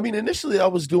made. I mean, initially I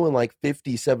was doing like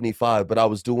 50, 75, but I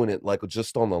was doing it like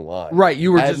just on the line. Right,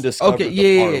 you were just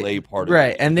parlay part of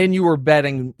right, it. and then you were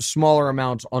betting smaller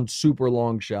amounts on super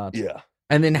long shots. Yeah.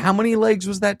 And then how many legs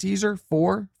was that teaser?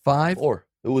 4, 5? 4.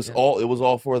 It was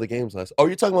all 4 of the games last. Oh,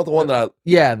 you're talking about the one that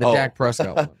the Dak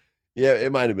Prescott one. Yeah,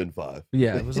 it might have been 5.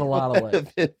 Yeah, it was a lot of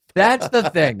legs. That's the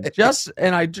thing.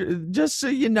 Just so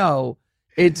you know,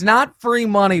 it's not free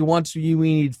money once we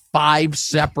need 5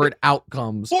 separate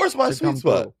outcomes. 4's my sweet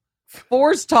spot.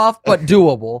 4's tough, but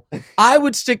doable. I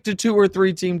would stick to 2 or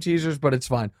 3 team teasers, but it's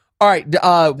fine. All right,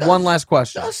 one last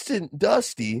question.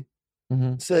 Dusty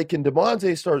said, can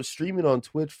DeMonte start streaming on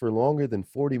Twitch for longer than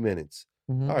 40 minutes?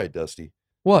 All right, Dusty.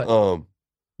 What?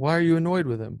 Why are you annoyed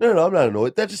with him? No, I'm not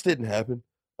annoyed. That just didn't happen.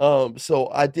 So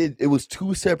I did. It was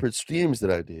 2 separate streams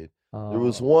that I did. There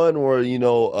was one where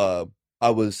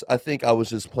I think I was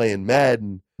just playing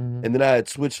Madden, and then I had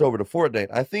switched over to Fortnite.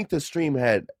 I think the stream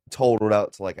had totaled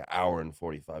out to like 1 hour and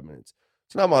 45 minutes.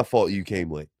 It's not my fault you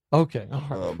came late. Okay, all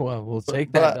right. Well, we'll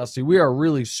take that, Dusty. We are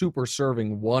really super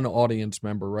serving one audience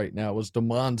member right now as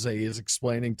DeMonte is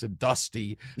explaining to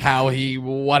Dusty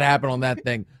what happened on that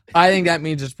thing. I think that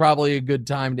means it's probably a good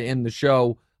time to end the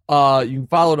show. You can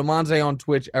follow DeMonte on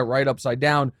Twitch at Right Upside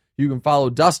Down. You can follow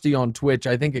Dusty on Twitch.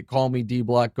 I think at Call Me D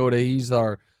Block. He's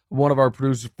one of our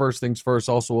producers, First Things First,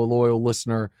 also a loyal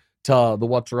listener to the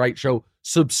What's Right show.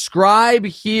 Subscribe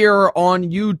here on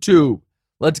YouTube.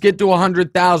 Let's get to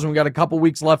 100,000. We got a couple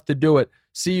weeks left to do it.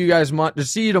 See you guys.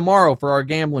 See you tomorrow for our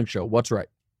gambling show. What's Right?